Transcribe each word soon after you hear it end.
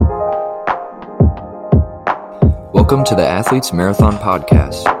Welcome to the Athletes Marathon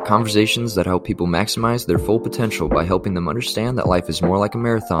Podcast, conversations that help people maximize their full potential by helping them understand that life is more like a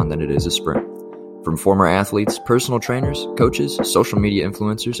marathon than it is a sprint. From former athletes, personal trainers, coaches, social media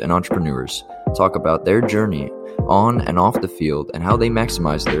influencers, and entrepreneurs, talk about their journey on and off the field and how they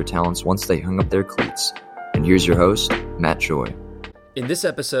maximize their talents once they hung up their cleats. And here's your host, Matt Joy. In this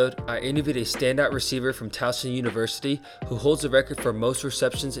episode, I interviewed a standout receiver from Towson University who holds the record for most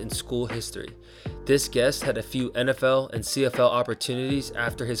receptions in school history. This guest had a few NFL and CFL opportunities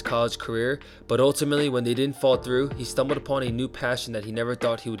after his college career, but ultimately when they didn't fall through, he stumbled upon a new passion that he never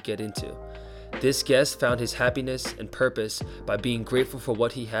thought he would get into. This guest found his happiness and purpose by being grateful for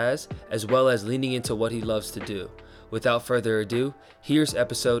what he has, as well as leaning into what he loves to do. Without further ado, here's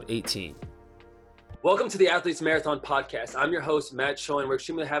episode 18. Welcome to the Athletes Marathon Podcast. I'm your host, Matt Schoen, and we're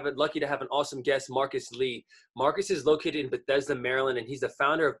extremely lucky to have an awesome guest, Marcus Lee. Marcus is located in Bethesda, Maryland, and he's the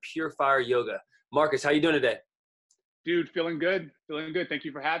founder of Pure Fire Yoga. Marcus, how you doing today? Dude, feeling good. Thank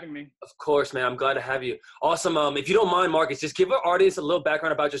you for having me. Of course, man. I'm glad to have you. Awesome. If you don't mind, Marcus, just give our audience a little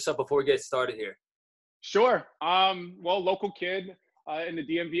background about yourself before we get started here. Sure. Local kid in the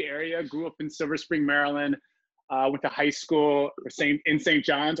DMV area. Grew up in Silver Spring, Maryland. Went to high school at St.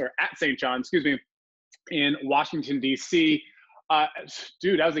 John's, in Washington, D.C.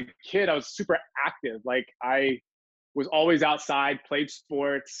 Dude, as a kid, I was super active. Like, I was always outside, played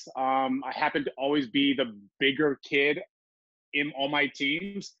sports. I happened to always be the bigger kid in all my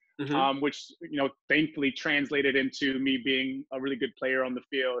teams, which, thankfully translated into me being a really good player on the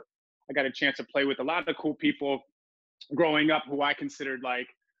field. I got a chance to play with a lot of cool people growing up who I considered like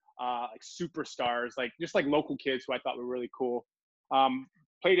superstars, just like local kids who I thought were really cool.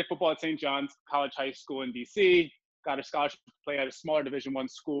 Played football at St. John's College High School in D.C., got a scholarship to play at a smaller Division I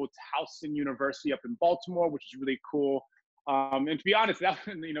school, Towson University up in Baltimore, which is really cool. And to be honest, shout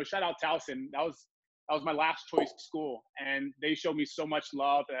out Towson. That was my last choice school, and they showed me so much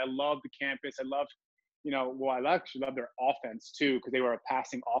love. And I loved the campus. I loved, I actually loved their offense too, because they were a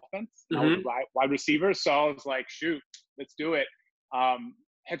passing offense. And I was a wide receiver, so I was like, shoot, let's do it.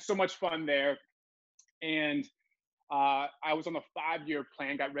 Had so much fun there, and I was on the 5-year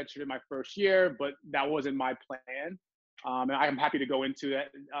plan, got redshirted my first year, but that wasn't my plan. And I'm happy to go into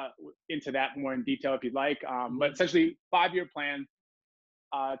that more in detail if you'd like. But essentially, 5-year plan,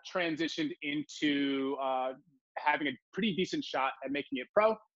 transitioned into having a pretty decent shot at making it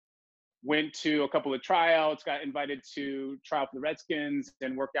pro. Went to a couple of tryouts, got invited to try out for the Redskins,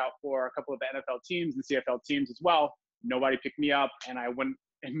 and work out for a couple of the NFL teams and CFL teams as well. Nobody picked me up, and I went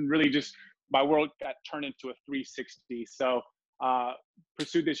and really just – my world got turned into a 360. So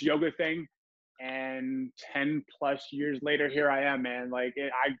pursued this yoga thing, and 10 plus years later, here I am, man.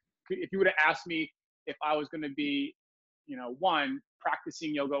 If you would have asked me if I was going to be,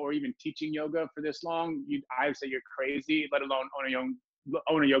 practicing yoga or even teaching yoga for this long, I would say you're crazy, let alone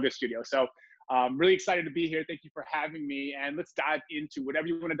own a yoga studio. So really excited to be here. Thank you for having me, and let's dive into whatever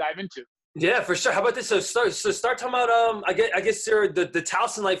you want to dive into. Yeah, for sure. How about this? So start talking about, I guess the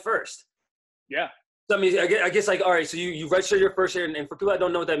Towson life first. Yeah. So, I guess all right, so you register your first year, and for people that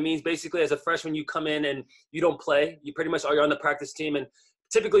don't know what that means, basically as a freshman, you come in and you don't play. You pretty much you're on the practice team, and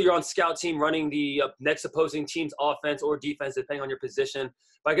typically you're on scout team running the next opposing team's offense or defense, depending on your position.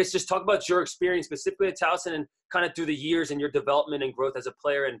 But I guess just talk about your experience specifically at Towson and kind of through the years and your development and growth as a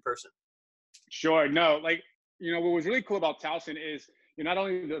player and person. Sure. No, what was really cool about Towson is not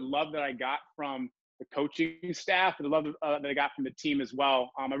only the love that I got from the coaching staff, and the love that I got from the team as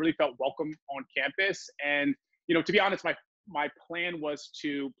well. I really felt welcome on campus. And, to be honest, my plan was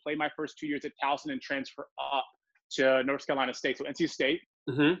to play my first 2 years at Towson and transfer up to North Carolina State, so NC State.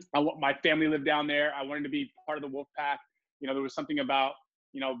 My family lived down there. I wanted to be part of the Wolfpack. There was something about,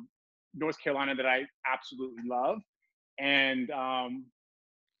 North Carolina that I absolutely love. And, I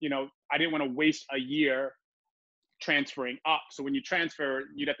didn't want to waste a year transferring up. So when you transfer,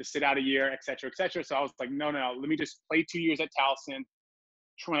 you'd have to sit out a year, et cetera, et cetera. So I was like, no, let me just play 2 years at Towson,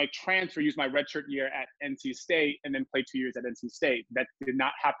 try to transfer, use my redshirt year at NC State, and then play 2 years at NC State. That did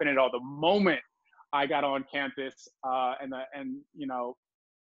not happen at all. The moment I got on campus and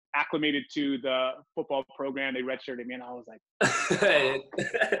acclimated to the football program, they redshirted me, and I was like,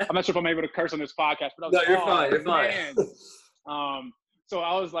 I'm not sure if I'm able to curse on this podcast, but I was you're fine. So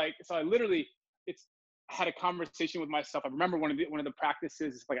I was like, had a conversation with myself. I remember one of the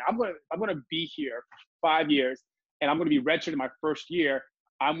practices. It's like, I'm gonna be here for 5 years, and I'm gonna be redshirted my first year.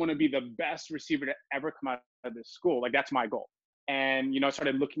 I'm gonna be the best receiver to ever come out of this school. That's my goal. And I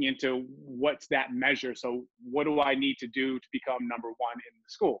started looking into what's that measure. So what do I need to do to become number one in the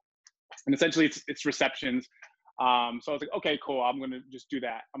school? And essentially, it's receptions. So I was like, okay, cool. I'm gonna just do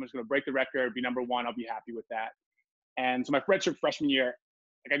that. I'm just gonna break the record, be number one. I'll be happy with that. And so my redshirt freshman year,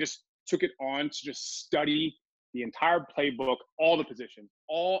 like I just took it on to just study the entire playbook, all the positions,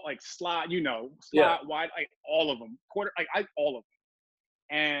 all like slot, Yeah. slot, wide, like all of them, quarter, all of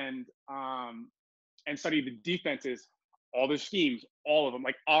them, and study the defenses, all the schemes, all of them,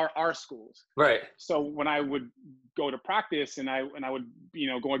 like our schools. Right. So when I would go to practice and I would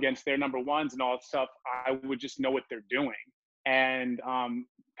go against their number ones and all that stuff, I would just know what they're doing, and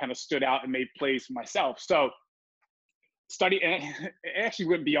kind of stood out and made plays for myself. So and it actually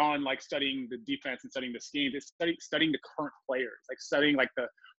went beyond like studying the defense and studying the schemes. It's studying the current players, like studying like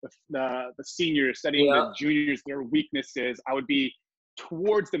the seniors, studying the juniors, their weaknesses. I would be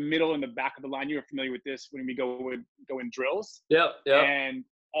towards the middle and the back of the line. You are familiar with this when we go in drills. Yep. And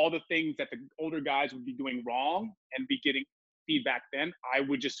all the things that the older guys would be doing wrong and be getting feedback then, I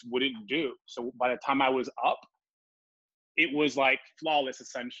wouldn't do. So by the time I was up, it was like flawless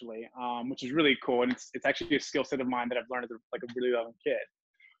essentially, which is really cool. And it's actually a skill set of mine that I've learned as a really young kid.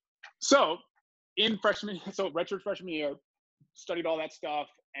 So redshirt freshman year, studied all that stuff.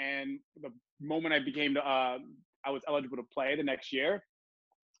 And the moment I was eligible to play the next year,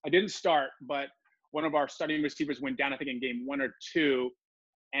 I didn't start, but one of our starting receivers went down, I think in game 1 or 2.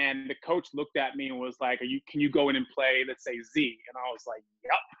 And the coach looked at me and was like, can you go in and play, let's say Z? And I was like,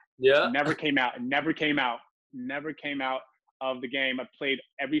 yep. Yeah. Never came out of the game. I played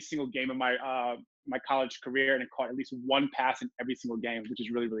every single game of my college career and I caught at least one pass in every single game, which is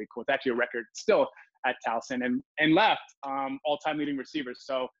really, really cool. It's actually a record still at Towson, and left all-time leading receivers.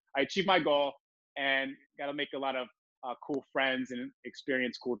 So I achieved my goal and got to make a lot of cool friends and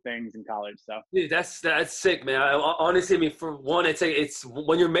experience cool things in college. So dude, that's sick, man. Honestly, I mean, for one, it's like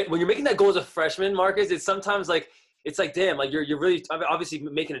when you're making that goal as a freshman, Marcus, it's sometimes like it's like, damn, like you're really obviously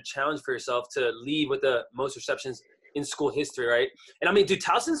making a challenge for yourself to lead with the most receptions in school history, right? And I mean, dude,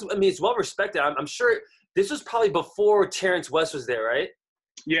 Towson's, I mean, it's well respected. I'm sure this was probably before Terrence West was there, right?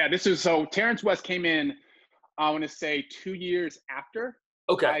 Yeah, so Terrence West came in, I want to say 2 years after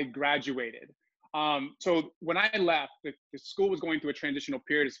I graduated. So when I left, the school was going through a transitional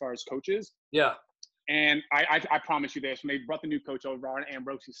period as far as coaches. Yeah. And I promise you this, when they brought the new coach over, Ron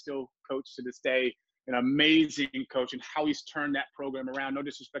Ambrose, who's still coach to this day, an amazing coach, and how he's turned that program around. No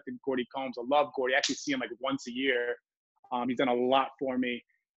disrespect to Gordy Combs. I love Gordy. I actually see him like once a year. He's done a lot for me.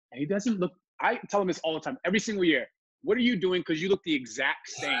 And he doesn't look – I tell him this all the time, every single year. What are you doing? Because you look the exact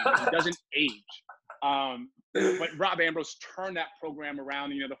same. He doesn't age. But Rob Ambrose turned that program around,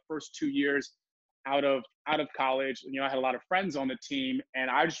 the first 2 years out of college. I had a lot of friends on the team, and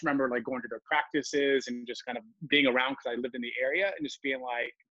I just remember like going to their practices and just kind of being around because I lived in the area and just being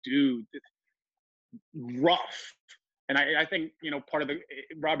like, dude, rough. And I think, part of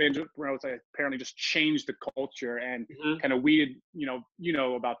Rob Ambrose apparently just changed the culture and kind of weeded,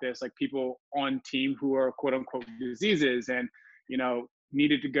 about this, like people on team who are quote unquote diseases and,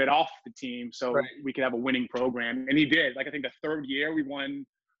 needed to get off the team so we could have a winning program. And he did. Like, I think the third year we won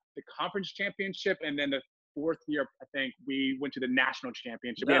the conference championship. And then the fourth year, I think we went to the national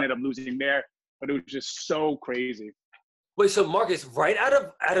championship. We ended up losing there, but it was just so crazy. Wait, so Marcus, right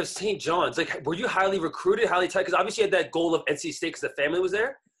out of St. John's, like, were you highly recruited, highly tight? Because obviously you had that goal of NC State because the family was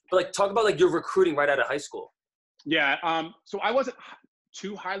there. But like, talk about like your recruiting right out of high school. Yeah. So I wasn't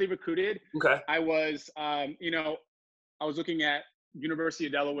too highly recruited. Okay. I was, I was looking at University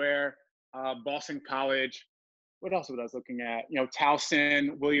of Delaware, Boston College. What else was I looking at?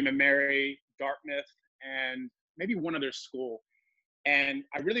 Towson, William and Mary, Dartmouth, and maybe one other school. And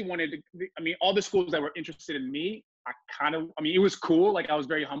I really wanted to, all the schools that were interested in me, it was cool. Like, I was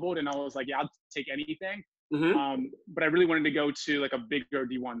very humbled and I was like, yeah, I'll take anything. But I really wanted to go to like a bigger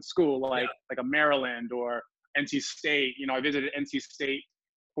D1 school, like a Maryland or NC State. I visited NC State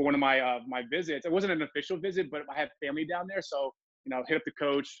for one of my visits. It wasn't an official visit, but I had family down there. So, hit up the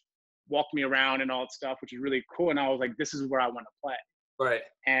coach, walked me around and all that stuff, which is really cool. And I was like, this is where I want to play. Right.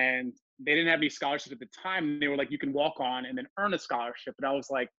 And they didn't have any scholarships at the time. They were like, you can walk on and then earn a scholarship. But I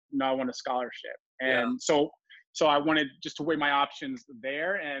was like, no, I want a scholarship. And so I wanted just to weigh my options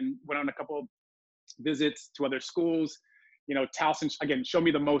there and went on a couple of visits to other schools. Towson, again, showed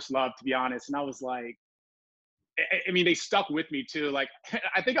me the most love, to be honest. And I was like, they stuck with me too. Like,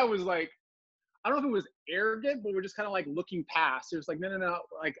 I think I was like, I don't know if it was arrogant, but we're just kind of like looking past. It was like, no.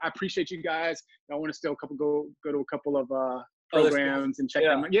 Like, I appreciate you guys. I want to still go to a couple of programs and check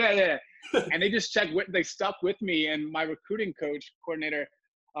them. Yeah. And they just they stuck with me. And my recruiting coordinator,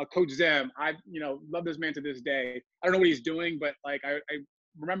 Coach Zim, I love this man to this day. I don't know what he's doing, but like I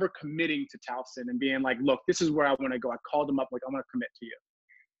remember committing to Towson and being like, look, this is where I want to go. I called him up, like, I'm going to commit to you.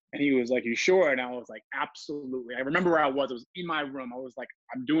 And he was like, "You sure?" And I was like, "Absolutely." I remember where I was. I was in my room. I was like,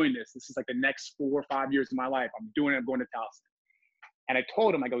 "I'm doing this. This is like the next 4 or 5 years of my life. I'm doing it. I'm going to Towson." And I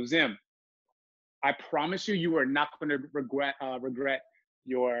told him, I go, "Zim, I promise you, you are not going to regret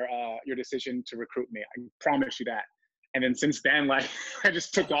your decision to recruit me. I promise you that." And then since then, like I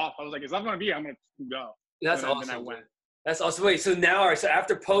just took off. I was like, "It's not going to be. I'm going to go." That's and awesome. then I went. That's awesome. Wait, so now, all right, so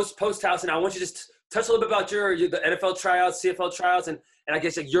after post Towson, I want you to just touch a little bit about the NFL tryouts, CFL tryouts, and I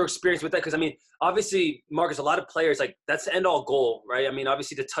guess like your experience with that. Because I mean, obviously, Marcus, a lot of players like that's the end all goal, right? I mean,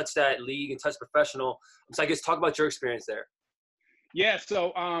 obviously to touch that league and touch professional. So I guess talk about your experience there. Yeah.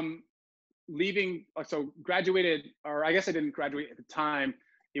 So leaving, so graduated, or I guess I didn't graduate at the time.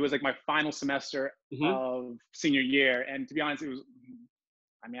 It was like my final semester of senior year, and to be honest, it was.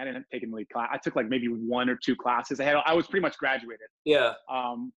 I mean, I didn't take any class. I took like maybe 1 or 2 classes. I was pretty much graduated. Yeah.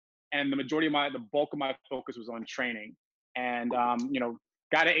 And the bulk of my focus was on training, and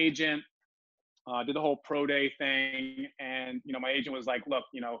got an agent, did the whole pro day thing, and my agent was like, "Look,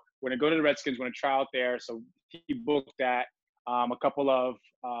 we're gonna go to the Redskins, we're gonna try out there." So he booked that. A couple of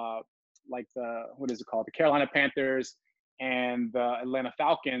like what is it called, the Carolina Panthers and the Atlanta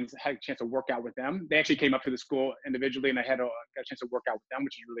Falcons, had a chance to work out with them. They actually came up to the school individually, and I got a chance to work out with them,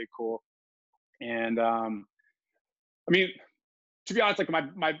 which is really cool. And I mean, to be honest,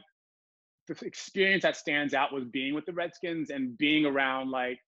 like the experience that stands out was being with the Redskins and being around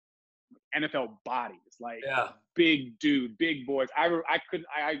like NFL bodies, like big dude, big boys. I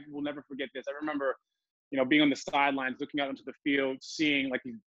will never forget this. I remember, being on the sidelines, looking out into the field, seeing like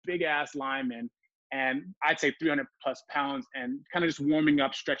these big ass linemen, and I'd say 300 plus pounds, and kind of just warming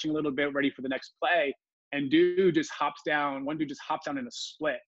up, stretching a little bit, ready for the next play. And one dude just hops down in a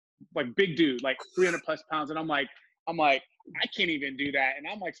split, like big dude, like 300 plus pounds. And I'm like, I can't even do that. And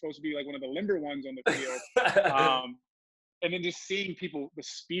I'm like supposed to be like one of the limber ones on the field. And then just seeing people, the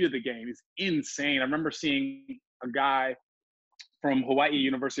speed of the game is insane. I remember seeing a guy from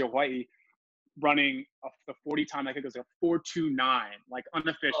University of Hawaii, running the 40 time. I think it was a 4.29, like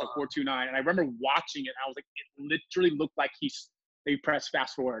unofficial 4.29. And I remember watching it. I was like, it literally looked like they pressed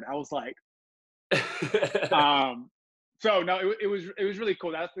fast forward. I was like, so no, it was really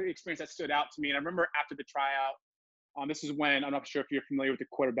cool. That's the experience that stood out to me. And I remember after the tryout, this is when, I'm not sure if you're familiar with the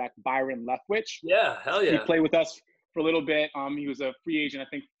quarterback, Byron Leftwich. Yeah, hell yeah. He played with us for a little bit. He was a free agent, I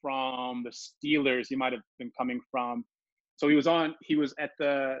think, from the Steelers. He might have been coming from. So he was at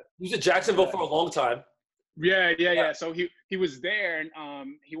Jacksonville for a long time. Yeah. So he was there, and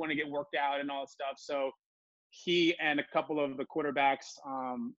he wanted to get worked out and all that stuff. So he and a couple of the quarterbacks,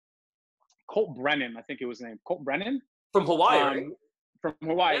 Colt Brennan, I think it was his name, Colt Brennan from Hawaii, right? From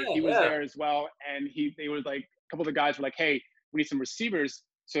Hawaii, he was there as well, and they were like, a couple of the guys were like, "Hey, we need some receivers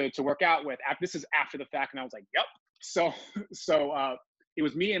to work out with." This is after the fact, and I was like, "Yep." So it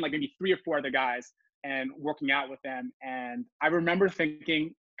was me and like maybe 3 or 4 other guys, and working out with them. And I remember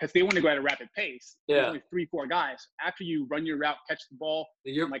thinking, because they want to go at a rapid pace. There's only 3, 4 guys. After you run your route, catch the ball,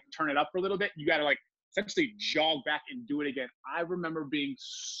 and like turn it up for a little bit, you got to like essentially jog back and do it again. I remember being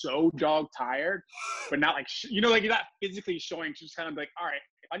so jog tired, but not like, like you're not physically showing, just kind of like, all right,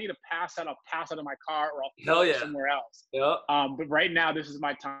 if I need to pass out, I'll pass out of my car, or I'll go somewhere else. But right now, this is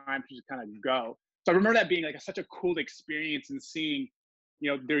my time to just kind of go. So I remember that being like such a cool experience, and seeing,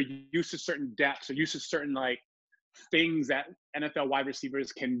 they're used to certain depths, or used to certain like things that NFL wide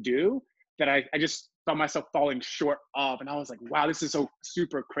receivers can do, that I just found myself falling short of. And I was like, wow, this is so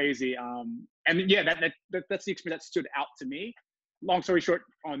super crazy. And yeah, that's the experience that stood out to me. Long story short,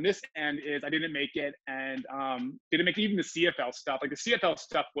 on this end is I didn't make it, and didn't make even the CFL stuff. Like the CFL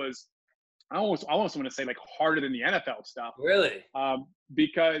stuff was, I almost want to say like harder than the NFL stuff. Really?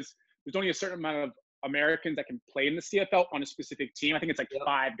 Because there's only a certain amount of Americans that can play in the CFL on a specific team. I think it's like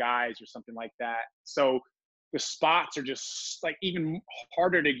 5 guys or something like that. So the spots are just like even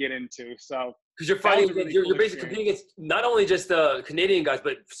harder to get into. So because you're fighting, you're basically competing against not only just the Canadian guys,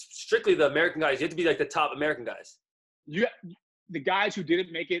 but strictly the American guys. You have to be like the top American guys. The guys who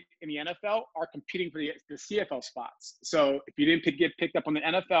didn't make it in the NFL are competing for the CFL spots. So if you didn't get picked up on the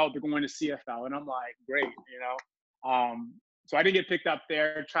NFL, they're going to CFL. And I'm like, great, So I didn't get picked up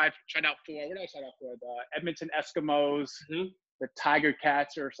there. Tried out for, what did I try out for? The Edmonton Eskimos, the Tiger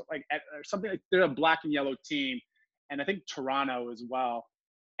Cats, or something like. They're a black and yellow team, and I think Toronto as well.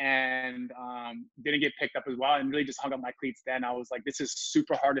 And didn't get picked up as well, and really just hung up my cleats then. I was like, this is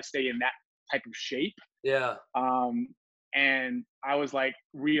super hard to stay in that type of shape. Yeah. And I was like,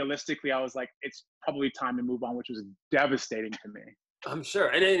 realistically, I was like, it's probably time to move on, which was devastating to me. I'm sure.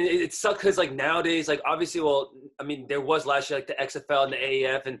 And it sucked because, like, nowadays, like, obviously, well, I mean, there was last year, like, the XFL and the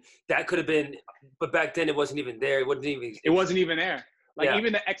AAF, and that could have been – but back then it wasn't even there. It wasn't even there. Like Yeah.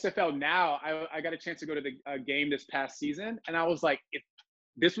 even the XFL now, I got a chance to go to the game this past season, and I was like, if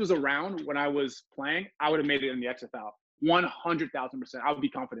this was around when I was playing, I would have made it in the XFL. 100,000%. I would be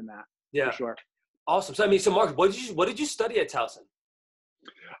confident in that for Yeah. sure. Awesome. So I mean, so Mark, what did you study at Towson?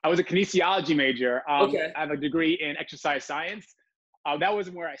 I was a kinesiology major. Okay. I have a degree in exercise science. That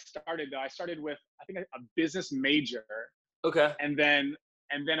wasn't where I started though. I started with I think a business major, Okay. and then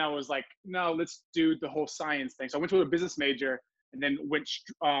I was like, no, let's do the whole science thing. So I went to a business major, and then went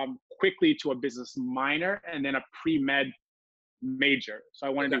quickly to a business minor, and then a pre-med major. So I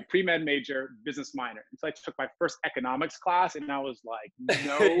want to Okay. do pre-med major, business minor. And so I took my first economics class, and I was like,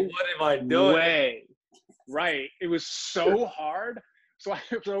 no What am I doing? way. Right. It was so hard. So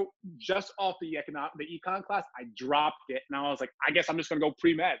just off the econ class, I dropped it, and I was like, I guess I'm just gonna go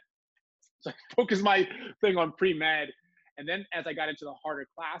pre-med. So I focused my thing on pre-med. And then as I got into the harder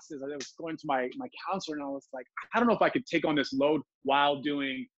classes, I was going to my counselor, and I was like, I don't know if I could take on this load while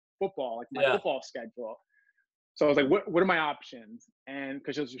doing football, like my football schedule. So I was like, what are my options? And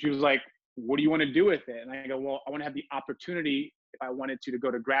because she was like, what do you want to do with it? And I go, well, I want to have the opportunity if I wanted to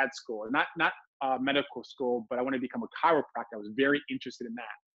go to grad school, not medical school, but I want to become a chiropractor. I was very interested in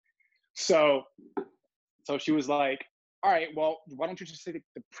that. So she was like, all right, well, why don't you just take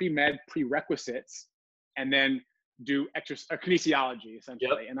the pre-med prerequisites and then do kinesiology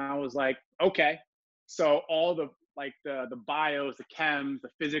essentially. And I was like, okay. So all the bios, the chems, the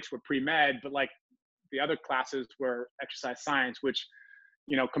physics were pre-med, but like the other classes were exercise science, which,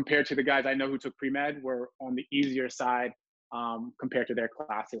 compared to the guys I know who took pre-med, were on the easier side compared to their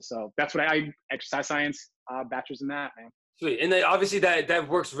classes. So that's what I exercise science, bachelor's in that, man. Sweet. And then obviously that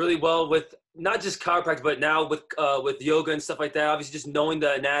works really well with not just chiropractic, but now with yoga and stuff like that. Obviously, just knowing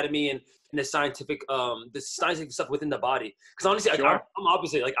the anatomy and the scientific stuff within the body. Because honestly, Sure. I'm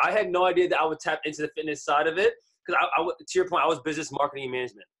opposite. Like I had no idea that I would tap into the fitness side of it. Because to your point, I was business marketing and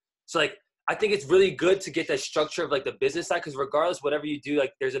management. So like I think it's really good to get that structure of like the business side. Because regardless, whatever you do,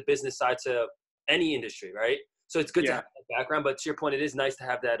 like there's a business side to any industry, right? So it's good to have that background. But to your point, it is nice to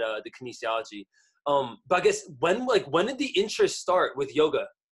have that the kinesiology. But I guess when did the interest start with yoga?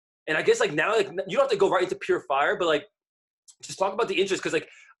 And I guess like now, like you don't have to go right into pure fire, but like just talk about the interest. Cause like,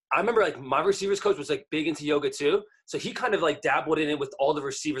 I remember like my receivers coach was like big into yoga too. So he kind of like dabbled in it with all the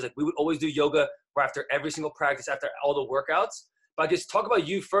receivers. Like we would always do yoga right after every single practice, after all the workouts. But I guess talk about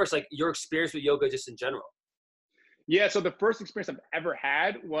you first, like your experience with yoga just in general. Yeah. So the first experience I've ever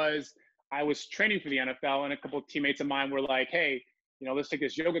had was I was training for the NFL, and a couple of teammates of mine were like, hey, let's take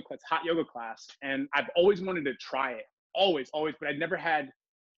this yoga class, hot yoga class. And I've always wanted to try it. Always, but I never had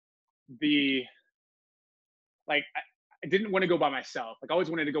I didn't want to go by myself. Like I always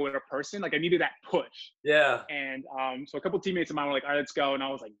wanted to go with a person. Like I needed that push. Yeah. And so a couple of teammates of mine were like, all right, let's go. And I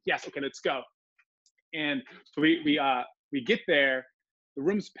was like, yes, okay, let's go. And so we get there, the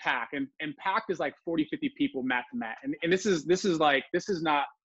room's packed, and packed is like 40, 50 people mat to mat. And this is not,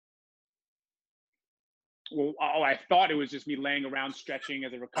 well, I thought it was just me laying around stretching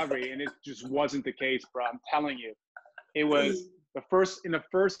as a recovery, and it just wasn't the case, bro. I'm telling you. It was in the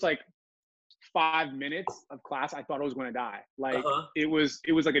first like 5 minutes of class, I thought I was going to die. Like it was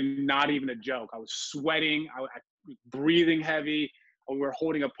like not even a joke. I was sweating. I was breathing heavy. We were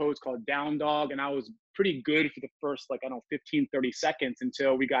holding a pose called down dog, and I was pretty good for the first 15, 30 seconds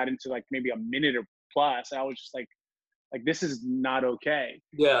until we got into like maybe a minute or plus. I was just like this is not okay.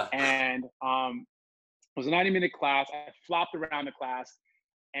 Yeah. And it was a 90-minute class. I flopped around the class,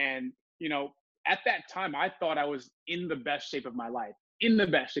 and at that time, I thought I was in the best shape of my life,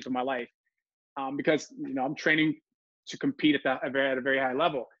 because I'm training to compete at a very high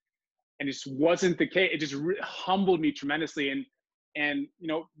level, and it just wasn't the case. It just humbled me tremendously, and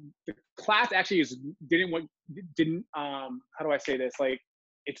the class actually didn't how do I say this? Like,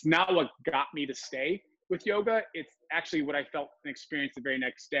 it's not what got me to stay with yoga. It's actually what I felt and experienced the very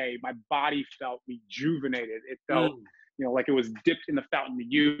next day. My body felt rejuvenated. It felt like it was dipped in the fountain of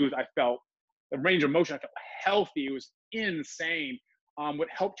youth. I felt the range of motion. I felt healthy. It was insane. What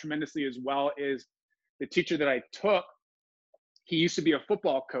helped tremendously as well is the teacher that I took, he used to be a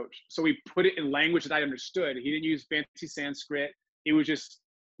football coach. So he put it in language that I understood. He didn't use fancy Sanskrit. It was just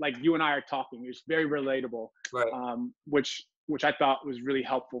like you and I are talking. It was very relatable, right. Which I thought was really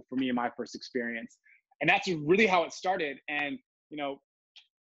helpful for me in my first experience. And that's really how it started. And,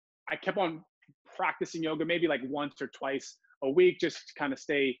 I kept on practicing yoga maybe like once or twice a week, just to kind of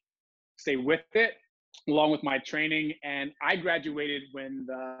stay with it, along with my training. And I graduated when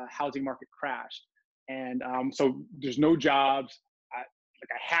the housing market crashed. And so there's no jobs. I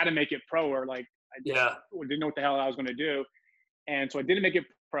had to make it pro, or I didn't know what the hell I was going to do. And so I didn't make it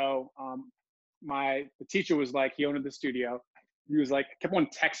pro. The teacher was like, he owned the studio. he was like, kept on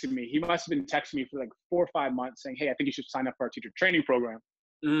texting me. He must have been texting me for like 4 or 5 months saying, hey, I think you should sign up for our teacher training program.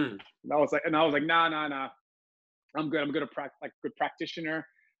 Mm. And I was like, nah. I'm good. I'm good good practitioner.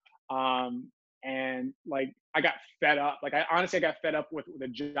 And like, I got fed up. Like, I honestly got fed up with the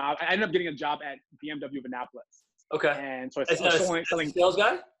job. I ended up getting a job at BMW of Annapolis. Okay. And so I As was a selling. sales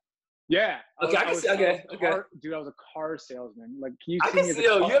guy? Yeah. Okay, I can see. Okay. Dude, I was a car salesman. Like, can you I see can me as see. a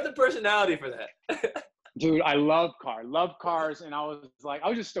Yo, car? you have the personality for that. Dude, I love cars. And I was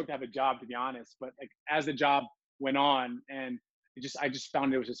just stoked to have a job, to be honest. But like, as the job went on, and I just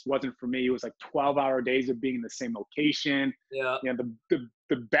found it wasn't for me. It was like 12-hour days of being in the same location. Yeah. You know,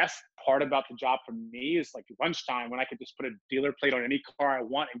 the best part about the job for me is like lunchtime, when I could just put a dealer plate on any car I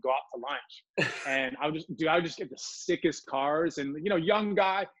want and go out to lunch. And I would just get the sickest cars, and young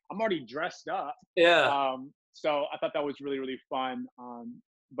guy, I'm already dressed up. Yeah. So I thought that was really, really fun.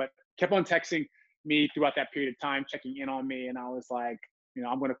 But kept on texting me throughout that period of time, checking in on me. And I was like,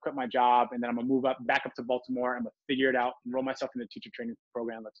 I'm going to quit my job, and then I'm going to move back up to Baltimore. I'm going to figure it out, enroll myself in the teacher training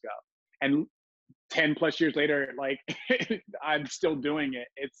program. Let's go. And 10 plus years later, like, I'm still doing it.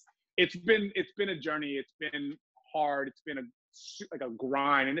 It's been a journey. It's been hard. It's been a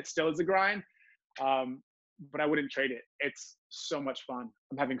grind, and it still is a grind. But I wouldn't trade it. It's so much fun.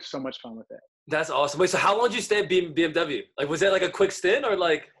 I'm having so much fun with it. That's awesome. Wait, so how long did you stay at BMW? Like, was that like a quick stint, or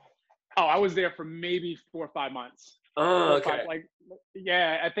like? Oh, I was there for maybe 4 or 5 months. Oh, okay.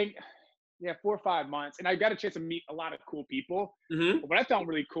 I think, 4 or 5 months. And I got a chance to meet a lot of cool people. Mm-hmm. But what I found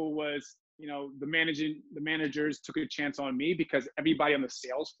really cool was, the managers took a chance on me, because everybody on the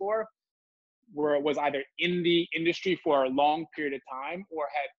sales floor was either in the industry for a long period of time or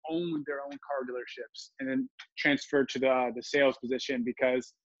had owned their own car dealerships and then transferred to the sales position,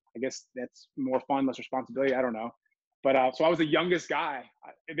 because I guess that's more fun, less responsibility. I don't know. But so I was the youngest guy.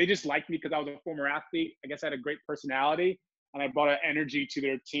 They just liked me because I was a former athlete. I guess I had a great personality, and I brought an energy to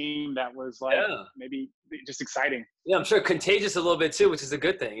their team that was like, maybe just exciting. Yeah, I'm sure contagious a little bit too, which is a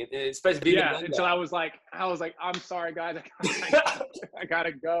good thing. Especially being until I was like, I'm sorry guys, I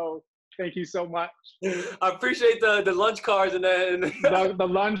gotta go. Thank you so much. I appreciate the lunch cards and then the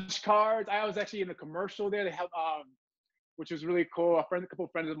lunch cards. I was actually in the commercial there. They have which was really cool. A couple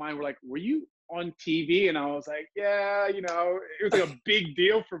of friends of mine were like, "Were you on TV?" And I was like, "Yeah, it was like a big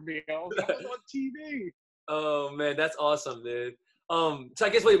deal for me." I was on TV. Oh man, that's awesome, dude. So I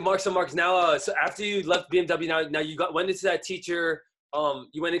guess Marcus, now so after you left BMW, now you went into that teacher,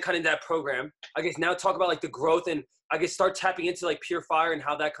 you went in kind of that program. I guess now talk about like the growth, and I guess start tapping into like Pure Fire and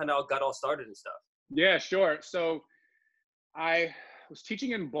how that kind of got all started and stuff. Yeah, sure. So I was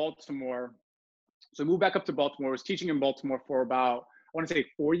teaching in Baltimore. So I moved back up to Baltimore. I was teaching in Baltimore for about, I want to say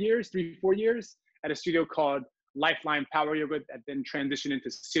 4 years, 3-4 years, at a studio called Lifeline Power Yoga, that then transitioned into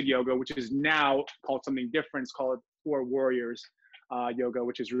Sid Yoga, which is now called something different. It's called Four Warriors Yoga,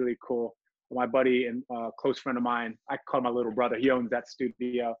 which is really cool. My buddy and close friend of mine, I call him my little brother. He owns that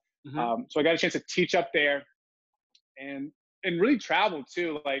studio. Mm-hmm. So I got a chance to teach up there and really travel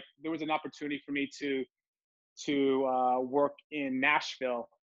too. Like, there was an opportunity for me to work in Nashville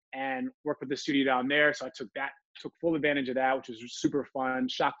and work with the studio down there. So I took full advantage of that, which was super fun.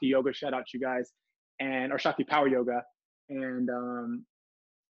 Shakti Yoga, shout out to you guys, or Shakti Power Yoga. And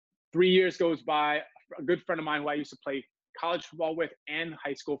 3 years goes by. A good friend of mine who I used to play college football with and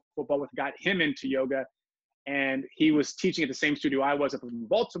high school football with got him into yoga. And he was teaching at the same studio I was up in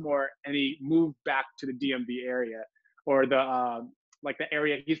Baltimore, and he moved back to the DMV area, or the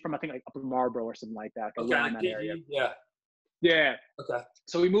area he's from, I think like up in Marlboro or something like that. Around that area. Yeah. Yeah. Okay.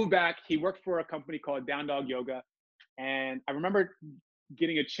 So we moved back. He worked for a company called Down Dog Yoga. And I remember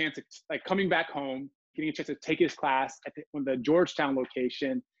getting a chance to, coming back home, getting a chance to take his class at the Georgetown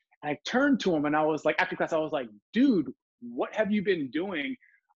location. And I turned to him and I was like, after class, I was like, dude, what have you been doing?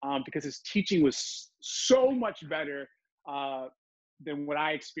 Because his teaching was so much better than what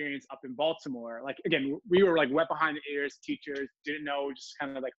I experienced up in Baltimore. Like, again, we were like wet behind the ears, teachers, didn't know, just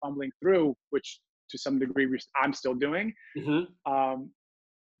kind of like fumbling through, which to some degree I'm still doing. Mm-hmm.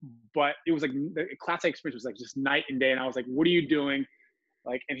 But it was like the class I experienced was like just night and day. And I was like, what are you doing?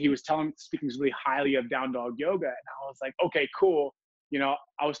 And he was speaking really highly of Down Dog Yoga. And I was like, okay, cool.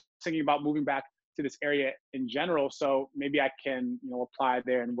 I was thinking about moving back to this area in general. So maybe I can, apply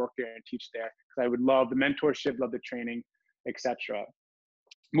there and work there and teach there, because I would love the mentorship, love the training, etc.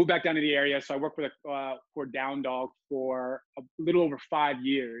 Moved back down to the area. So I worked for Down Dog for a little over 5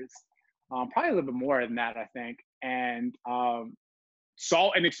 years, probably a little bit more than that, I think. And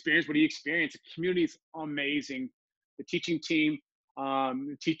saw and experienced what he experienced. The community is amazing. The teaching team,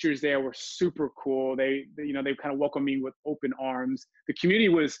 the teachers there were super cool. They kind of welcomed me with open arms. The community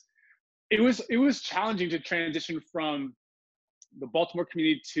was challenging to transition from the Baltimore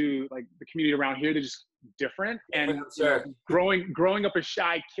community to like the community around here, they're just different. And Sure. growing up a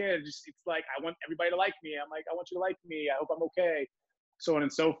shy kid, just it's like I want everybody to like me. I'm like, I want you to like me. I hope I'm okay, so on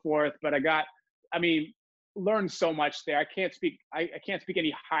and so forth. But learned so much there. I can't speak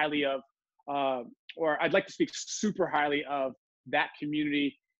any highly of, or I'd like to speak super highly of that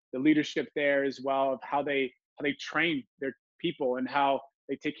community, the leadership there as well, of how they train their people and how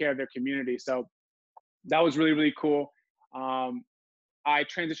they take care of their community. So that was really, really cool. I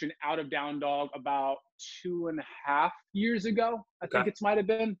transitioned out of Down Dog about 2.5 years ago, I think it might have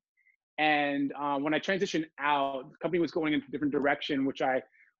been. And when I transitioned out, the company was going in a different direction, which I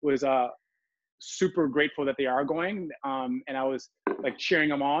was super grateful that they are going. And I was like cheering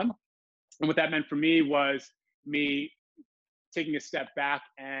them on. And what that meant for me was me taking a step back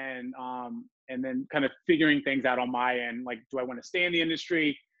and then kind of figuring things out on my end. Like, do I want to stay in the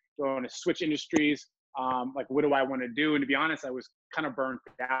industry? Do I want to switch industries? Like, what do I want to do? And to be honest, I was kind of burnt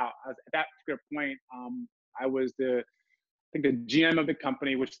out. At that particular point, I was the GM of the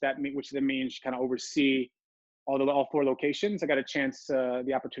company, which then means kind of oversee all 4 locations. I got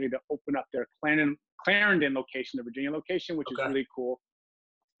the opportunity to open up their Clarendon location, the Virginia location, which is really cool.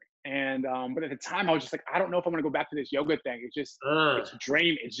 And but at the time, I was just like, I don't know if I'm gonna go back to this yoga thing. It's just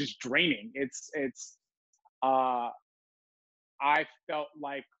it's just draining. I felt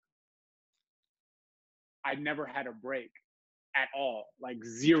like I never had a break at all, like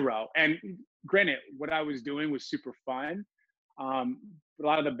zero. And granted, what I was doing was super fun. But a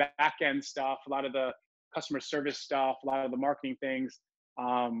lot of the back end stuff, a lot of the customer service stuff, a lot of the marketing things,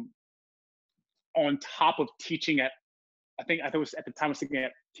 on top of teaching at, I think it was at the time I was thinking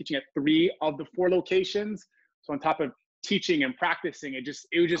at teaching at 3 of the 4 locations. So on top of teaching and practicing, it was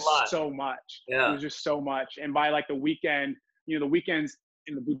just so much. Yeah. It was just so much. And by like the weekend, the weekends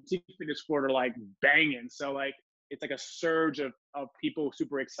in the boutique fitness sport are like banging. So like, it's like a surge of people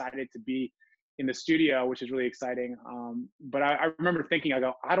super excited to be in the studio, which is really exciting. But I remember thinking, I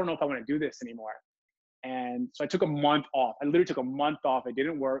don't know if I want to do this anymore. And so I took a month off. I literally took a month off. It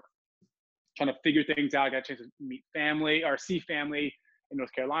didn't work. Trying to figure things out. I got a chance to see family in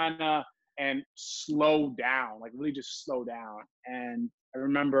North Carolina and slow down, like really just slow down. And I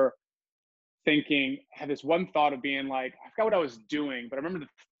remember thinking, I had this one thought of being like, I forgot what I was doing, but I remember the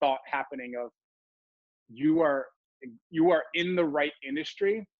thought happening of, you are in the right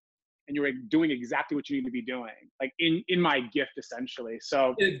industry and you're doing exactly what you need to be doing, like in my gift, essentially.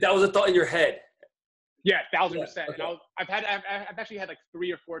 So that was a thought in your head. Yeah, 1,000%. Okay. And I've actually had like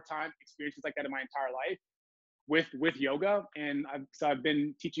 3 or 4 times experiences like that in my entire life with yoga. And I've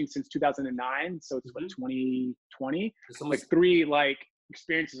been teaching since 2009. So it's what, 2020, like 3 like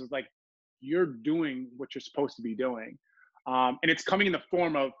experiences of like, you're doing what you're supposed to be doing. And it's coming in the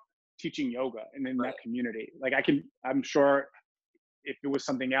form of teaching yoga and in that community. Like I'm sure if it was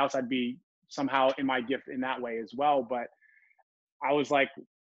something else, I'd be somehow in my gift in that way as well. But I was like,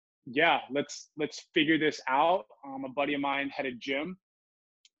 yeah, let's figure this out. A buddy of mine had a gym,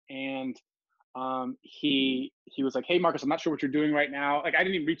 and he was like, hey Marcus, I'm not sure what you're doing right now. Like, I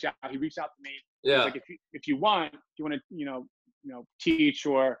didn't even reach out. He reached out to me. Yeah. He was like, if you want to teach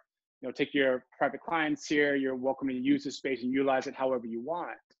or take your private clients here, you're welcome to use this space and utilize it however you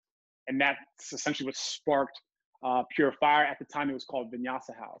want. And that's essentially what sparked Pure Fire. At the time, it was called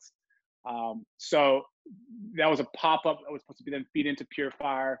Vinyasa House. So that was a pop-up that was supposed to be then feed into Pure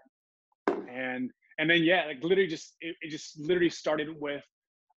Fire. And then, yeah, like literally it just literally started with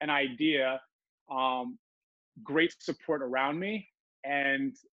an idea, great support around me.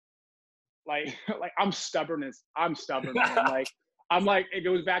 And like I'm stubborn, man. I'm like, it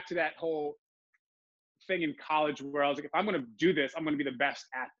goes back to that whole thing in college where I was like, if I'm going to do this, I'm going to be the best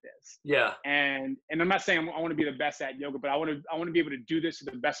at this. Yeah. And I'm not saying I want to be the best at yoga, but I want to be able to do this to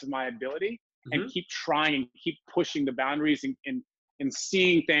the best of my ability and keep trying and keep pushing the boundaries and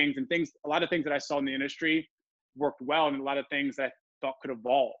seeing things and things. A lot of things that I saw in the industry worked well, and a lot of things that I thought could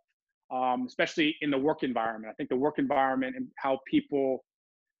evolve, especially in the work environment. I think the work environment and how people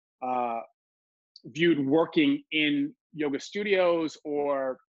viewed working in yoga studios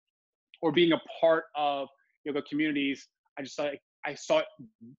or being a part of yoga communities, I saw it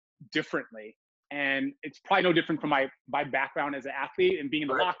differently. And it's probably no different from my background as an athlete and being in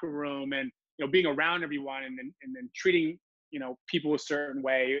the locker room and being around everyone and then treating people a certain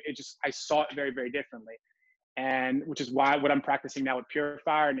way. I saw it very, very differently, and which is why what I'm practicing now with Pure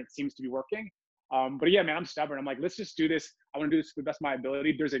Fire, and it seems to be working. But yeah, man, I'm stubborn. I'm like, let's just do this. I want to do this to the best of my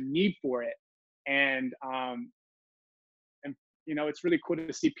ability. There's a need for it, and it's really cool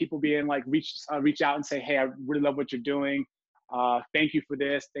to see people being like reach out and say, hey, I really love what you're doing. Thank you for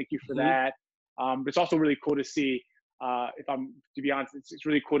this. Thank you for that. But it's also really cool to see if I'm to be honest, it's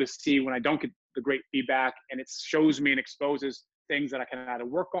really cool to see when I don't get the great feedback, and it shows me and exposes things that I can either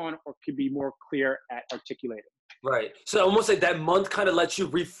work on or could be more clear at articulating. Right. So almost like that month kind of lets you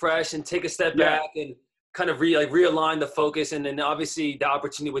refresh and take a step Yeah. back and kind of realign the focus. And then obviously the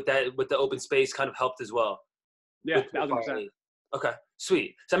opportunity with the open space kind of helped as well. Yeah, 1,000%. Okay,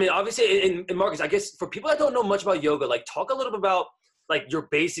 sweet. So I mean, obviously, in Marcus, I guess for people that don't know much about yoga, like talk a little bit about like your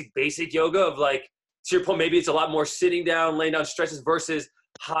basic yoga of like, to your point, maybe it's a lot more sitting down, laying down stretches versus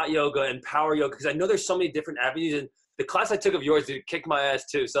hot yoga and power yoga. Because I know there's so many different avenues, and the class I took of yours, dude, kicked my ass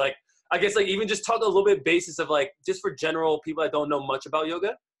too. So like, I guess like even just talk a little bit basis of like, just for general people that don't know much about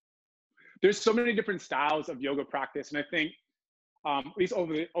yoga. There's so many different styles of yoga practice, and I think at least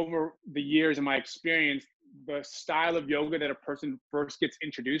over the years in my experience, the style of yoga that a person first gets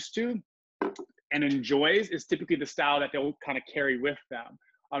introduced to and enjoys is typically the style that they'll kind of carry with them.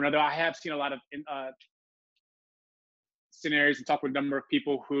 Although I have seen a lot of scenarios and talked with a number of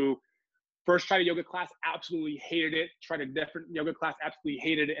people who first tried a yoga class, absolutely hated it, tried a different yoga class, absolutely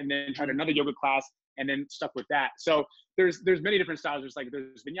hated it, and then tried another yoga class and then stuck with that. So there's many different styles. There's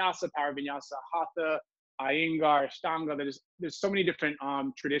vinyasa, power vinyasa, hatha, iyengar, ashtanga. There's so many different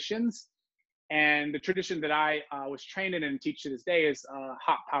traditions. And the tradition that I was trained in and teach to this day is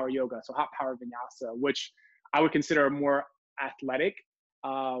hot power yoga. So hot power vinyasa, which I would consider a more athletic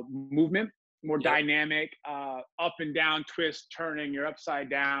movement, more dynamic, up and down, twist, turning, you're upside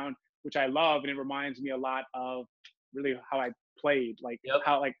down, which I love. And it reminds me a lot of really how I played, like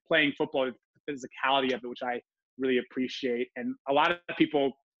how like playing football, the physicality of it, which I really appreciate. And a lot of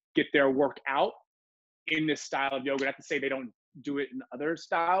people get their work out in this style of yoga. Not to say they don't do it in other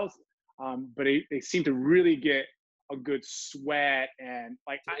styles, but they seem to really get a good sweat, and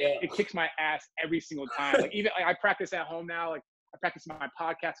like it kicks my ass every single time. Like even like, I practice at home now. Like I practice my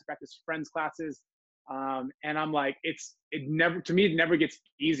podcast, I practice friends classes, and I'm like, it never gets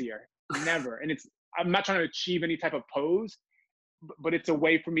easier, never. And I'm not trying to achieve any type of pose, but it's a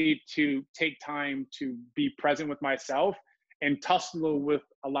way for me to take time to be present with myself and tussle with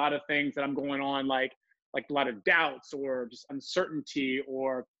a lot of things that I'm going on, like a lot of doubts or just uncertainty,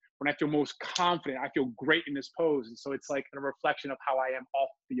 or when I feel most confident, I feel great in this pose. And so it's like a reflection of how I am off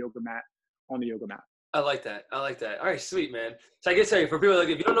the yoga mat, on the yoga mat. I like that. All right, sweet, man. So I guess for people like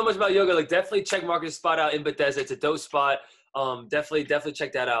if you don't know much about yoga, like definitely check Marcus' spot out in Bethesda. It's a dope spot. Definitely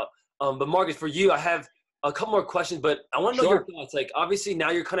check that out. But Marcus, for you, I have a couple more questions, but I want to know your thoughts. Like obviously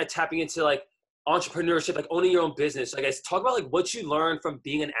now you're kind of tapping into like entrepreneurship, like owning your own business. I guess talk about like what you learned from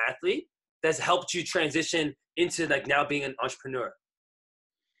being an athlete that's helped you transition into like now being an entrepreneur.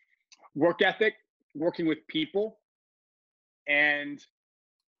 Work ethic, working with people, and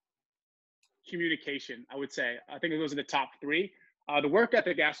communication, I would say. I think those are the top three. The work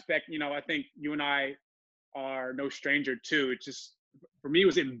ethic aspect, I think you and I are no stranger to. It just, for me, it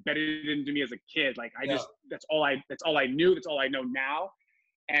was embedded into me as a kid. Like that's all I knew. That's all I know now.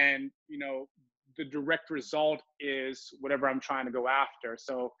 And, the direct result is whatever I'm trying to go after.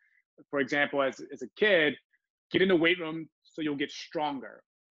 So for example, as a kid, get in the weight room so you'll get stronger.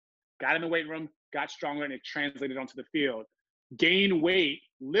 Got in the weight room, got stronger, and it translated onto the field. Gain weight,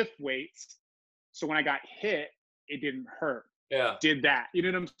 lift weights, so when I got hit, it didn't hurt. Yeah. Did that. You know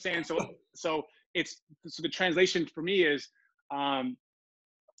what I'm saying? So the translation for me is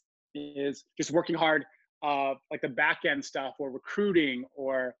just working hard, like the back end stuff, or recruiting,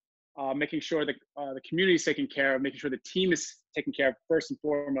 or making sure that the community is taken care of, making sure the team is taken care of first and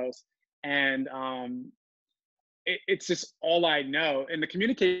foremost. And it's just all I know. And the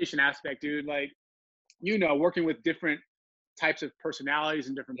communication aspect, dude, like, working with different types of personalities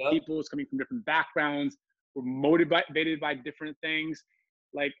and different peoples coming from different backgrounds, we're motivated by different things.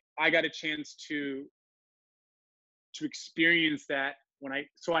 Like I got a chance to experience that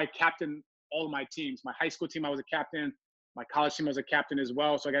so I captained all of my teams. My high school team, I was a captain. My college team, I was a captain as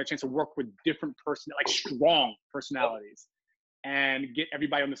well. So I got a chance to work with different strong personalities and get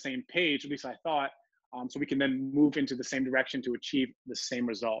everybody on the same page, at least I thought. So we can then move into the same direction to achieve the same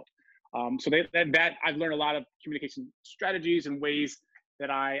result. So that I've learned a lot of communication strategies and ways that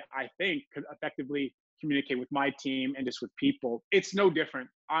I think could effectively communicate with my team and just with people. It's no different.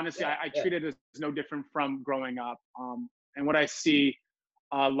 Honestly, I treat it as no different from growing up. And what I see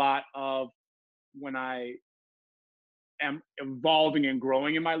a lot of when I am evolving and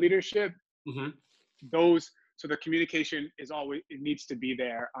growing in my leadership, so the communication is always, it needs to be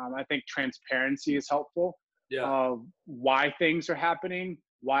there. I think transparency is helpful. Why things are happening,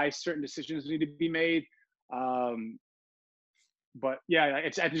 why certain decisions need to be made. But yeah,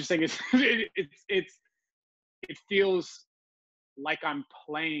 I just think it feels like I'm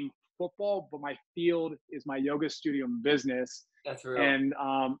playing football, but my field is my yoga studio and business. That's real.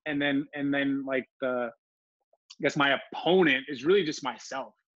 And then like I guess my opponent is really just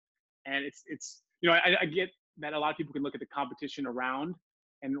myself. And it's I get that a lot of people can look at the competition around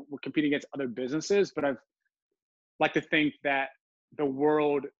and we're competing against other businesses, but I've like to think that the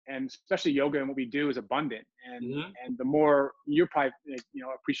world and especially yoga and what we do is abundant. And the more you probably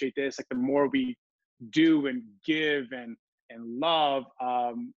appreciate this, like the more we do and give and love,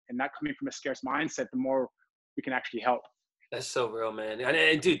 and not coming from a scarce mindset, the more we can actually help. That's so real, man.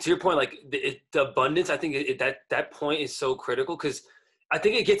 And dude, to your point, like the abundance, I think that point is so critical because I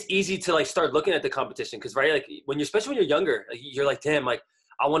think it gets easy to like start looking at the competition because, right, like especially when you're younger, like, you're like, damn, like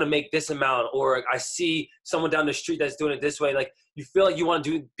I want to make this amount, or I see someone down the street that's doing it this way. Like you feel like you want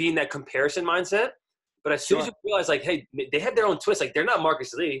to be in that comparison mindset. But as soon as you realize, like, hey, they have their own twist. Like they're not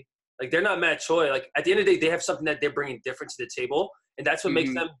Marcus Lee. Like they're not Matt Choi. Like at the end of the day, they have something that they're bringing different to the table, and that's what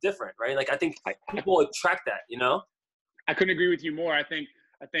makes them different, right? Like I think people attract that, I couldn't agree with you more. I think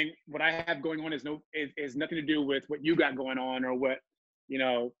what I have going on is nothing to do with what you got going on or what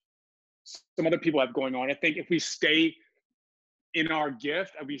some other people have going on. I think if we stay in our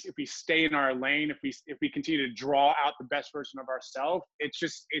gift, if we stay in our lane, if we continue to draw out the best version of ourselves,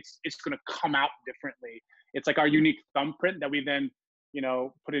 it's going to come out differently. It's like our unique thumbprint that we then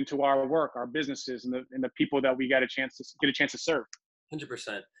put into our work, our businesses, and the people that we get a chance to serve.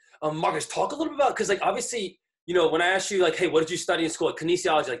 100%. Marcus, talk a little bit about, because like obviously, when I asked you like, hey, what did you study in school? Like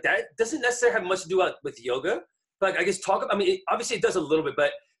kinesiology, like that doesn't necessarily have much to do with yoga. But like I guess obviously it does a little bit,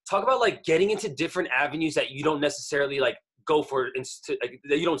 but talk about like getting into different avenues that you don't necessarily like go for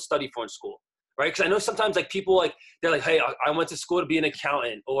that you don't study for in school, right? Because I know sometimes like people like they're like, hey, I went to school to be an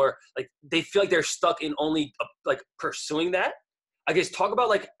accountant, or like they feel like they're stuck in only like pursuing that. I guess talk about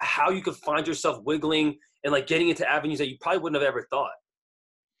like how you could find yourself wiggling and like getting into avenues that you probably wouldn't have ever thought.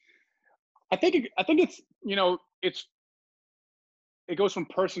 I think it's it goes from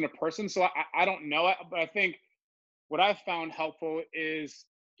person to person. So I don't know it, but I think what I've found helpful is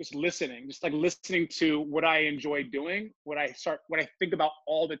just listening to what I enjoy doing, what I think about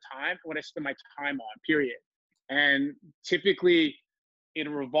all the time, what I spend my time on, period. And typically it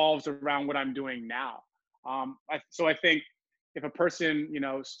revolves around what I'm doing now. So I think if a person,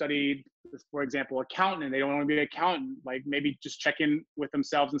 studied, for example, accountant, and they don't want to be an accountant, like maybe just check in with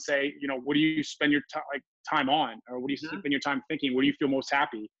themselves and say, what do you spend your time on? Or what do you spend your time thinking? Where do you feel most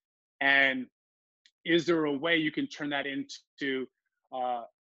happy? And is there a way you can turn that into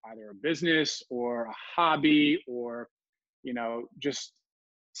either a business or a hobby, or just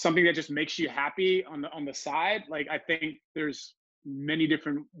something that just makes you happy on the side? Like I think there's many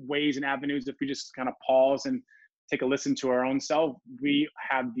different ways and avenues. If we just kind of pause and take a listen to our own self, we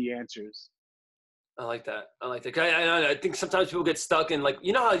have the answers. I like that. I think sometimes people get stuck in like,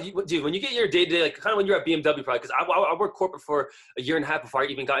 how dude, when you get your day to day, like kind of when you're at BMW, probably, because I worked corporate for a year and a half before I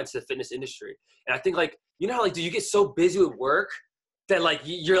even got into the fitness industry. And I think like, how like, do you get so busy with work that like,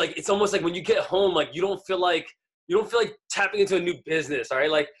 you're like, it's almost like when you get home, like you don't feel like tapping into a new business. All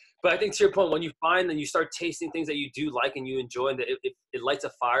right. Like, but I think to your point, when you find and you start tasting things that you do like and you enjoy, and that it lights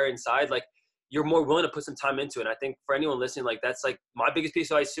a fire inside, like you're more willing to put some time into it. And I think for anyone listening, like that's like my biggest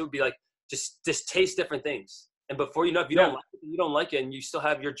piece of advice would be like, just taste different things. And before you know, if you don't like it, you don't like it, and you still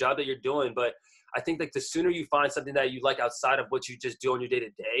have your job that you're doing. But I think like the sooner you find something that you like outside of what you just do on your day to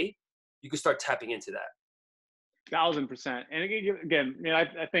day, you can start tapping into that. 1,000%. And again,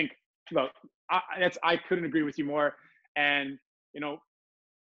 I think, look, I couldn't agree with you more. And,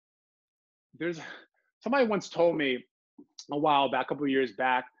 there's somebody once told me a while back, a couple of years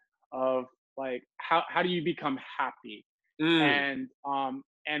back, of like, how do you become happy? And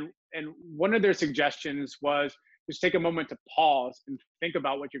one of their suggestions was just take a moment to pause and think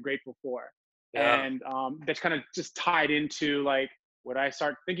about what you're grateful for. Yeah. And that's kind of just tied into like, what I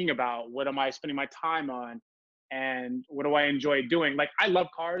start thinking about, what am I spending my time on, and what do I enjoy doing? Like, I love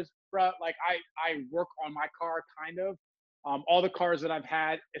cars, bro. Like I work on my car, kind of. All the cars that I've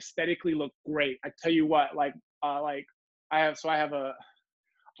had aesthetically look great. I tell you what, I have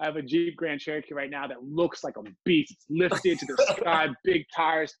a Jeep Grand Cherokee right now that looks like a beast. It's lifted to the sky, big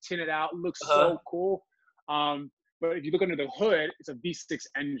tires, tinted out, looks so cool. But if you look under the hood, it's a V6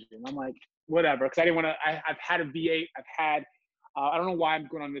 engine. I'm like, whatever, because I didn't want to. I've had a V8. I've had. I don't know why I'm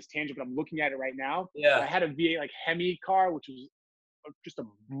going on this tangent, but I'm looking at it right now. Yeah. I had a V8 like Hemi car, which was just a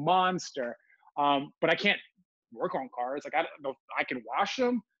monster. But I can't work on cars. Like, I don't know. I can wash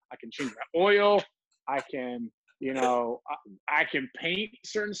them. I can change my oil. I can. I can paint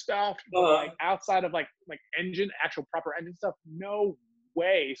certain stuff, but like outside of like engine, actual proper engine stuff, no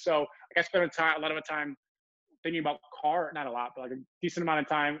way. So like, I spent a lot of time thinking about not a lot, but like a decent amount of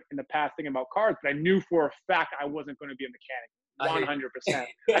time in the past thinking about cars, but I knew for a fact I wasn't going to be a mechanic. 100%.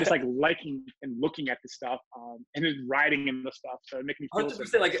 I just like liking and looking at the stuff, and then riding in the stuff. So it makes me feel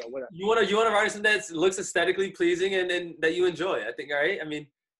 100%. Like so you want to ride something that looks aesthetically pleasing and that you enjoy. I think, right? I mean,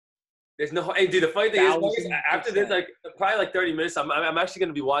 there's no. Hey, dude, the funny thing is, after this, like probably like 30 minutes, I'm actually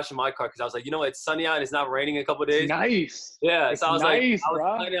gonna be washing my car because I was like, you know what, it's sunny out and it's not raining in a couple of days. Nice. Yeah. It's so I was nice,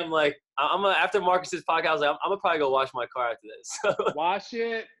 planning, I'm like, I'm gonna, after Marcus's podcast, I was like, I'm gonna probably go wash my car after this. Wash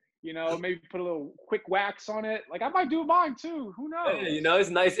it. Maybe put a little quick wax on it. Like I might do mine too. Who knows? Yeah, it's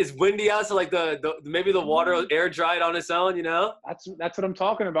nice. It's windy out, so like maybe the water air dried on its own. That's what I'm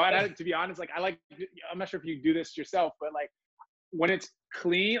talking about. And to be honest, like I'm not sure if you do this yourself, but like when it's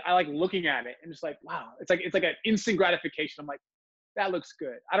clean, I like looking at it and just like, wow, it's like an instant gratification. I'm like, that looks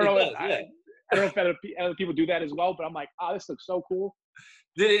good. I don't know. I don't know if other people do that as well, but I'm like, this looks so cool.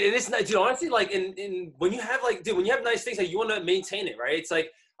 Dude, and it's nice, dude. Honestly, like in when you have when you have nice things, like you want to maintain it, right? It's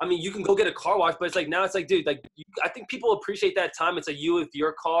like, I mean, you can go get a car wash, but it's like now it's like, dude, like I think people appreciate that time. It's like you with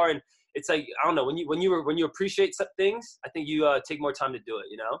your car, and it's like, I don't know, when you appreciate some things, I think you take more time to do it.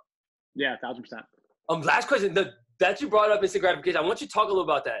 Yeah, 1000%. Last question. That you brought up instant gratification. I want you to talk a little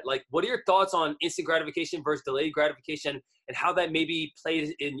about that. Like, what are your thoughts on instant gratification versus delayed gratification, and how that maybe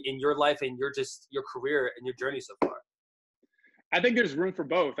plays in your life and your career and your journey so far? I think there's room for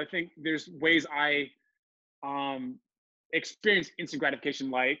both. I think there's ways I experience instant gratification,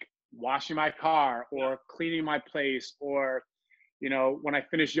 like washing my car or cleaning my place, or when I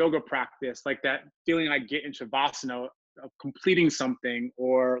finish yoga practice, like that feeling I get in shavasana of completing something,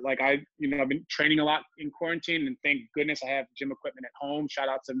 or like I've been training a lot in quarantine, and thank goodness I have gym equipment at home. Shout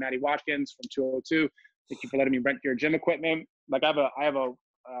out to Maddie Watkins from 202. Thank you for letting me rent your gym equipment. Like I have a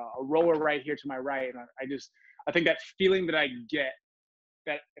rower right here to my right, and I think that feeling that I get,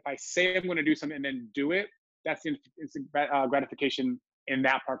 that if I say I'm going to do something and then do it, that's instant gratification in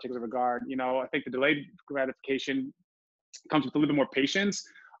that particular regard. I think the delayed gratification comes with a little bit more patience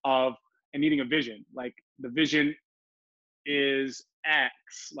and needing a vision. Like the vision is X.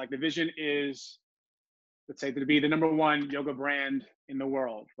 Like the vision is, let's say, to be the #1 yoga brand in the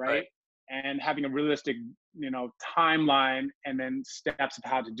world, right? And having a realistic, timeline and then steps of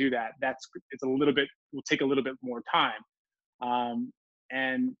how to do that. Will take a little bit more time,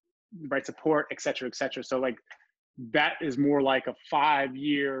 and right support, et cetera, et cetera. So like that is more like a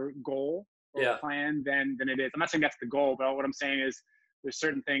 5-year goal or plan than it is. I'm not saying that's the goal, but what I'm saying is there's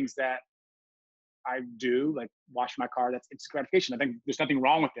certain things that I do, like wash my car, that's instant gratification. I think there's nothing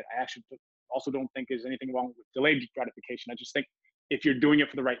wrong with it. I actually also don't think there's anything wrong with delayed gratification. I just think if you're doing it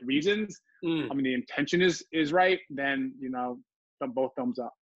for the right reasons, I mean, the intention is right, then, both thumbs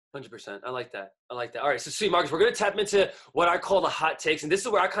up. 100%. I like that. All right. So sweet, Marcus, we're going to tap into what I call the hot takes. And this is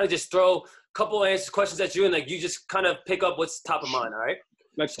where I kind of just throw a couple of questions at you, and like you just kind of pick up what's top of mind. All right.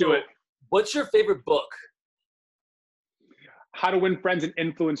 Let's do it. What's your favorite book? How to Win Friends and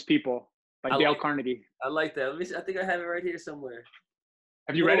Influence People by Dale Carnegie. I like that. Let me see. I think I have it right here somewhere.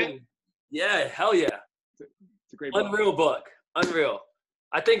 Have you read it? Yeah. Hell yeah. It's a great book. Unreal book. Unreal.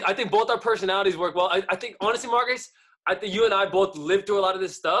 I think both our personalities work well. I think honestly, Marcus, I think you and I both live through a lot of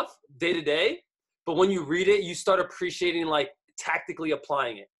this stuff day to day, but when you read it, you start appreciating like tactically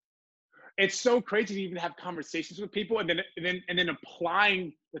applying it. It's so crazy to even have conversations with people and then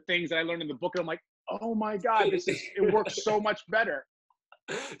applying the things that I learned in the book. And I'm like, oh my God, it works so much better.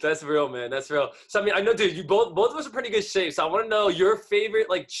 That's real, man. That's real. So I mean, I know, dude, you both of us are pretty good shape. So I want to know your favorite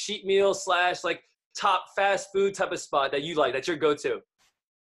like cheat meal / like top fast food type of spot that you like, that's your go-to.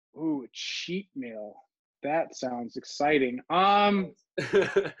 Ooh, a cheat meal. That sounds exciting. I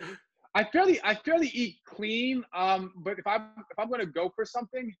fairly eat clean. But if I'm gonna go for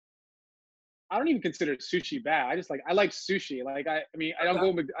something, I don't even consider sushi bad. I like sushi. Like I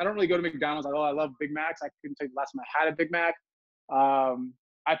don't really go to McDonald's. Like, I love Big Macs. I couldn't tell you the last time I had a Big Mac.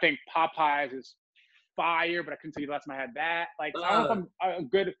 I think Popeyes is fire, but I couldn't tell you the last time I had that. Like I don't know if I'm a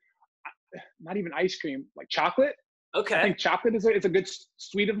good. Not even ice cream, like chocolate. Okay. I think chocolate is a good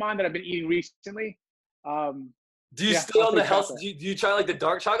sweet of mine that I've been eating recently. Do you stay on the health? Do you try like the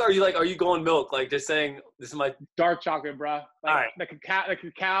dark chocolate, or are you going milk? Like just saying, this is my dark chocolate, bro. Like, all right. The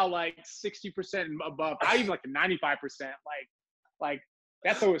cacao, like 60% above. I even like the 95%. Like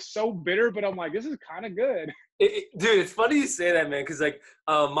that though is so bitter, but I'm like, this is kind of good. Dude, it's funny you say that, man, because like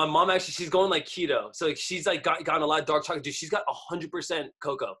my mom actually, she's going like keto, so like she's like gotten a lot of dark chocolate. Dude, she's got 100%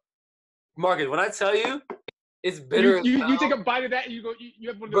 cocoa. Marcus, when I tell you, it's bitter. You take a bite of that, and you go. You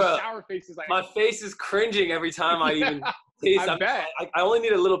have one of those sour faces. Like my face is cringing every time I even taste. I bet. I only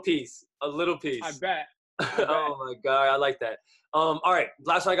need a little piece. A little piece. I bet. Oh my God, I like that. All right,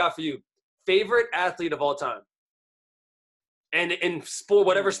 last one I got for you. Favorite athlete of all time? And in sport,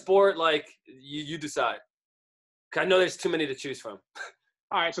 whatever sport, like you decide. 'Cause I know there's too many to choose from.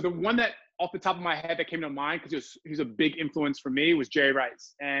 All right, so the one that off the top of my head that came to mind, because he was a big influence for me, was Jerry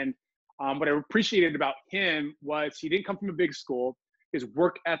Rice. And what I appreciated about him was he didn't come from a big school. His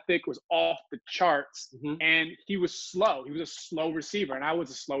work ethic was off the charts, and he was slow. He was a slow receiver, and I was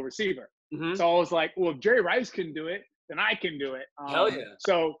a slow receiver. So I was like, well, if Jerry Rice can do it, then I can do it. Hell yeah.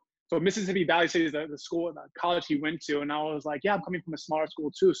 So Mississippi Valley State is the school, the college he went to, and I was like, yeah, I'm coming from a smaller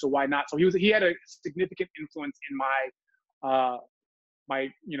school too, so why not? So he had a significant influence in my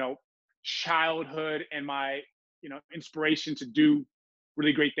my childhood and my inspiration to do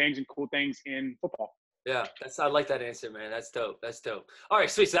really great things and cool things in football. Yeah, I like that answer, man. That's dope. All right,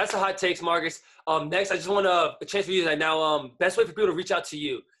 sweet. So that's the hot takes, Marcus. Next, I just want a chance for you right now. Best way for people to reach out to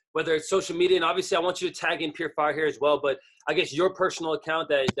you, whether it's social media, and obviously I want you to tag in Pure Fire here as well, but I guess your personal account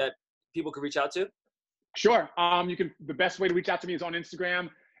that people can reach out to. Sure. The best way to reach out to me is on Instagram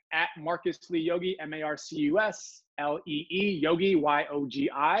at Marcus Lee Yogi, MarcusLee Yogi,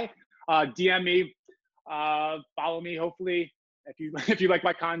 YOGI. DM me, follow me, hopefully, if you like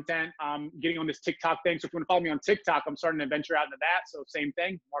my content. Getting on this TikTok thing. So if you want to follow me on TikTok, I'm starting to venture out into that. So same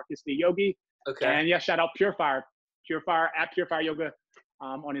thing, Marcus Lee Yogi. Okay. And yeah, shout out Pure Fire at Pure Fire Yoga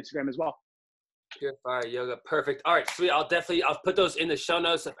on Instagram as well. Pure Fire Yoga. Perfect. All right, sweet. I'll put those in the show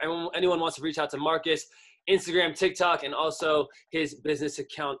notes. If anyone wants to reach out to Marcus, Instagram, TikTok, and also his business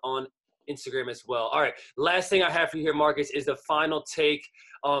account on Instagram as well. All right. Last thing I have for you here, Marcus, is the final take.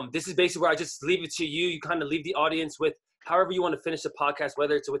 This is basically where I just leave it to you. You kind of leave the audience with however you want to finish the podcast,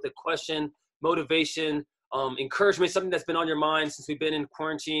 whether it's with a question, motivation, encouragement, something that's been on your mind since we've been in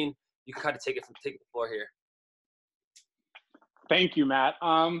quarantine. You can kind of take the floor here. Thank you, Matt.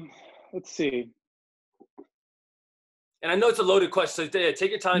 Let's see. And I know it's a loaded question, so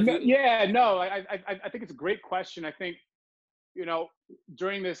take your time. I think it's a great question. I think,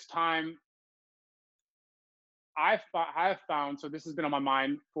 during this time, I've found, so this has been on my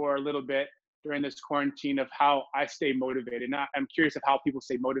mind for a little bit during this quarantine, of how I stay motivated. Now, I'm curious of how people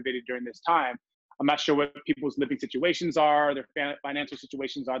stay motivated during this time. I'm not sure what people's living situations are, their financial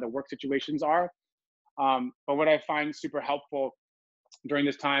situations are, their work situations are. But what I find super helpful during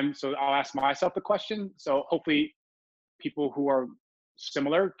this time, so I'll ask myself the question, so hopefully people who are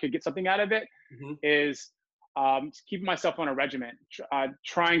similar could get something out of it, is keeping myself on a regimen,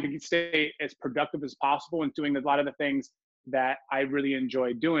 trying to stay as productive as possible and doing a lot of the things that I really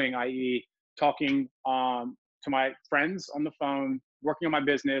enjoy doing, i.e. talking to my friends on the phone, working on my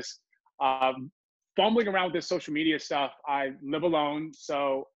business, fumbling around with this social media stuff. I live alone,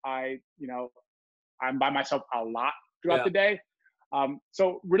 so I'm by myself a lot throughout the day.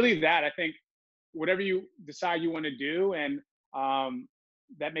 So really that, I think, whatever you decide you want to do and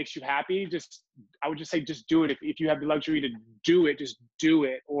that makes you happy, I would just say, just do it. If you have the luxury to do it, just do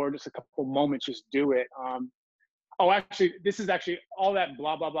it. Or just a couple moments, just do it. This is actually all that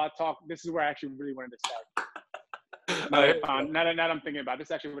blah, blah, blah talk. This is where I actually really wanted to say. Now that I'm thinking about it, this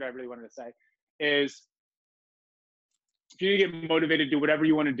is actually what I really wanted to say is, if you get motivated to do whatever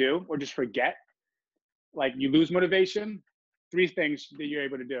you want to do, or just forget, like you lose motivation, 3 things that you're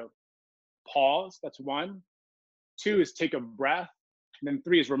able to do. Pause, that's 1. 2 is take a breath. And then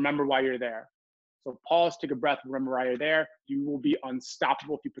 3 is remember why you're there. So pause, take a breath, remember why you're there. You will be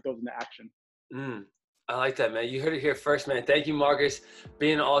unstoppable if you put those into action. I like that, man. You heard it here first, man. Thank you, Marcus,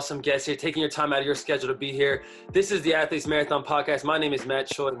 being an awesome guest here, taking your time out of your schedule to be here. This is the Athletes Marathon Podcast. My name is Matt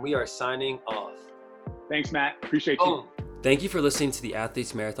Choi, and we are signing off. Thanks, Matt. Appreciate you. Thank you for listening to the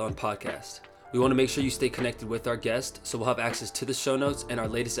Athletes Marathon Podcast. We want to make sure you stay connected with our guest, so we'll have access to the show notes and our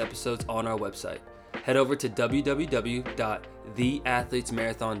latest episodes on our website. Head over to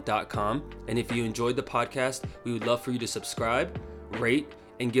www.theathletesmarathon.com, and if you enjoyed the podcast, we would love for you to subscribe, rate,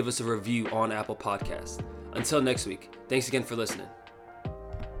 and give us a review on Apple Podcasts. Until next week, thanks again for listening.